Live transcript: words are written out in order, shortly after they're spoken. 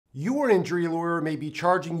Your injury lawyer may be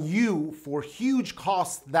charging you for huge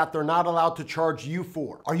costs that they're not allowed to charge you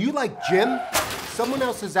for. Are you like Jim? Someone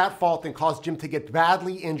else is at fault and caused Jim to get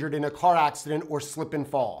badly injured in a car accident or slip and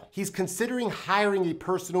fall. He's considering hiring a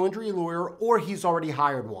personal injury lawyer, or he's already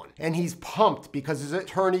hired one. And he's pumped because his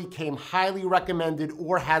attorney came highly recommended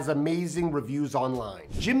or has amazing reviews online.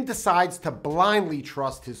 Jim decides to blindly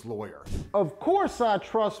trust his lawyer. Of course I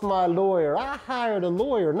trust my lawyer. I hired a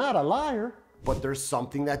lawyer, not a liar. But there's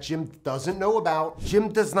something that Jim doesn't know about. Jim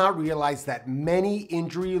does not realize that many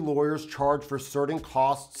injury lawyers charge for certain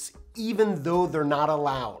costs even though they're not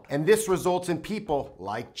allowed. And this results in people,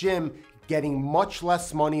 like Jim, getting much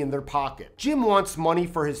less money in their pocket. Jim wants money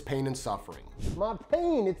for his pain and suffering. My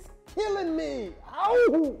pain, it's killing me.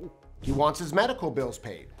 Ow! He wants his medical bills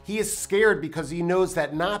paid. He is scared because he knows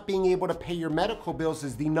that not being able to pay your medical bills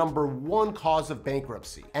is the #1 cause of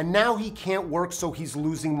bankruptcy. And now he can't work, so he's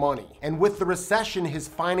losing money. And with the recession, his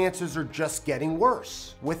finances are just getting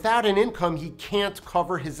worse. Without an income, he can't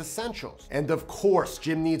cover his essentials. And of course,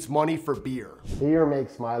 Jim needs money for beer. Beer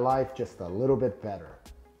makes my life just a little bit better.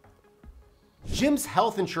 Jim's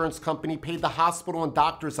health insurance company paid the hospital and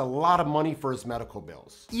doctors a lot of money for his medical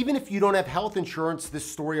bills. Even if you don't have health insurance, this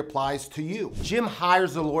story applies to you. Jim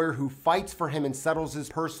hires a lawyer who fights for him and settles his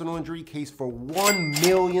personal injury case for $1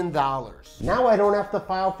 million. Now I don't have to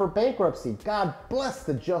file for bankruptcy. God bless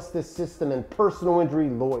the justice system and personal injury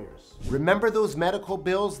lawyers. Remember those medical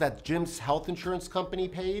bills that Jim's health insurance company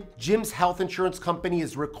paid? Jim's health insurance company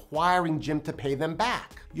is requiring Jim to pay them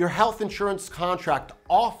back. Your health insurance contract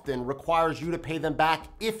often requires you to pay them back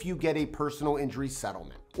if you get a personal injury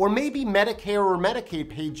settlement. Or maybe Medicare or Medicaid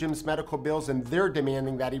paid Jim's medical bills and they're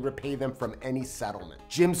demanding that he repay them from any settlement.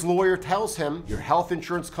 Jim's lawyer tells him, your health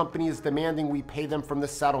insurance company is demanding we pay them from the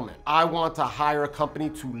settlement. I want to hire a company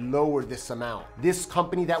to lower this amount. This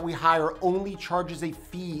company that we hire only charges a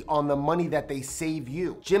fee on the money that they save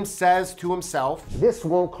you. Jim says to himself, this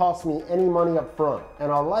won't cost me any money up front, and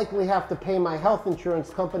I'll likely have to pay my health insurance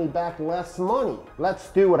company back less money. Let's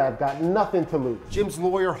do it, I've got nothing to lose. Jim's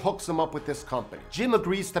lawyer hooks him up with this company. Jim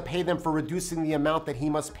agrees to pay them for reducing the amount that he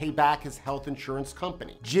must pay back his health insurance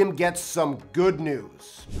company. Jim gets some good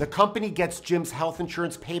news. The company gets Jim's health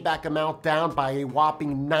insurance payback amount down by a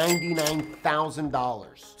whopping $99,000.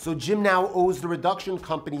 So Jim now owes the reduction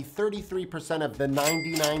company 33% of the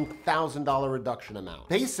 $99,000 reduction amount.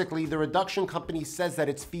 Basically, the reduction company says that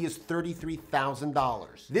its fee is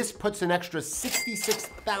 $33,000. This puts an extra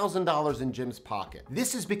 $66,000 in Jim's pocket.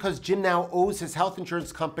 This is because Jim now owes his health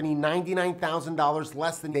insurance company $99,000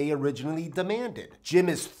 less than they originally demanded. Jim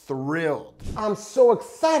is thrilled. I'm so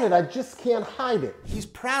excited, I just can't hide it. He's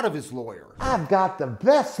proud of his lawyer. I've got the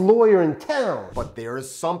best lawyer in town. But there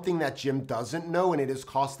is something that Jim doesn't know, and it is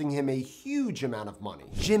costing him a huge amount of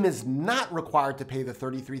money. Jim is not required to pay the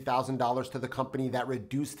 $33,000 to the company that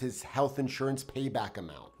reduced his health insurance payback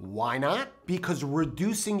amount. Why not? Because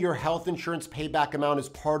reducing your health insurance payback amount is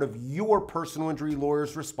part of your personal injury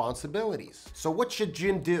lawyer's responsibilities. So what should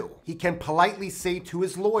Jim do? He can politely say to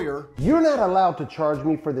his lawyer, you're not allowed to charge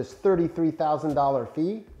me for this $33,000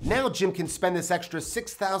 fee. Now Jim can spend this extra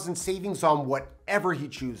 $6,000 savings on whatever he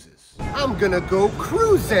chooses. I'm gonna go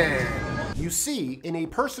cruising. You see, in a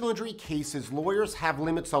personal injury cases, lawyers have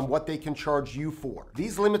limits on what they can charge you for.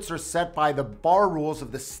 These limits are set by the bar rules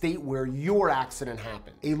of the state where your accident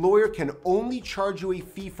happened. A lawyer can only charge you a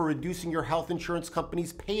fee for reducing your health insurance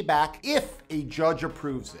company's payback if a judge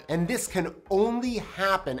approves it. And this can only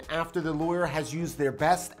happen after the lawyer has used their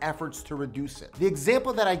best efforts to reduce it. The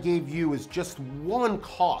example that I gave you is just one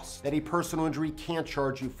cost that a personal injury can't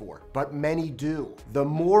charge you for, but many do. The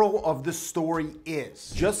moral of the story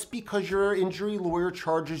is, just because your injury lawyer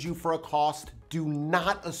charges you for a cost, do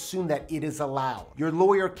not assume that it is allowed. Your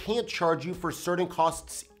lawyer can't charge you for certain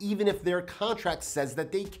costs even if their contract says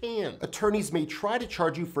that they can. Attorneys may try to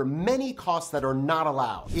charge you for many costs that are not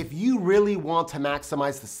allowed. If you really want to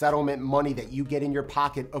maximize the settlement money that you get in your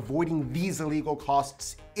pocket, avoiding these illegal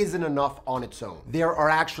costs isn't enough on its own. There are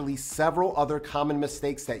actually several other common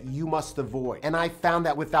mistakes that you must avoid. And I found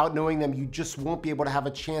that without knowing them, you just won't be able to have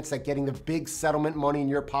a chance at getting the big settlement money in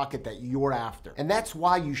your pocket that you're after. And that's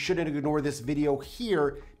why you shouldn't ignore this video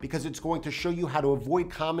here, because it's going to show you how to avoid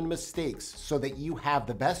common mistakes so that you have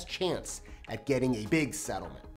the best chance at getting a big settlement.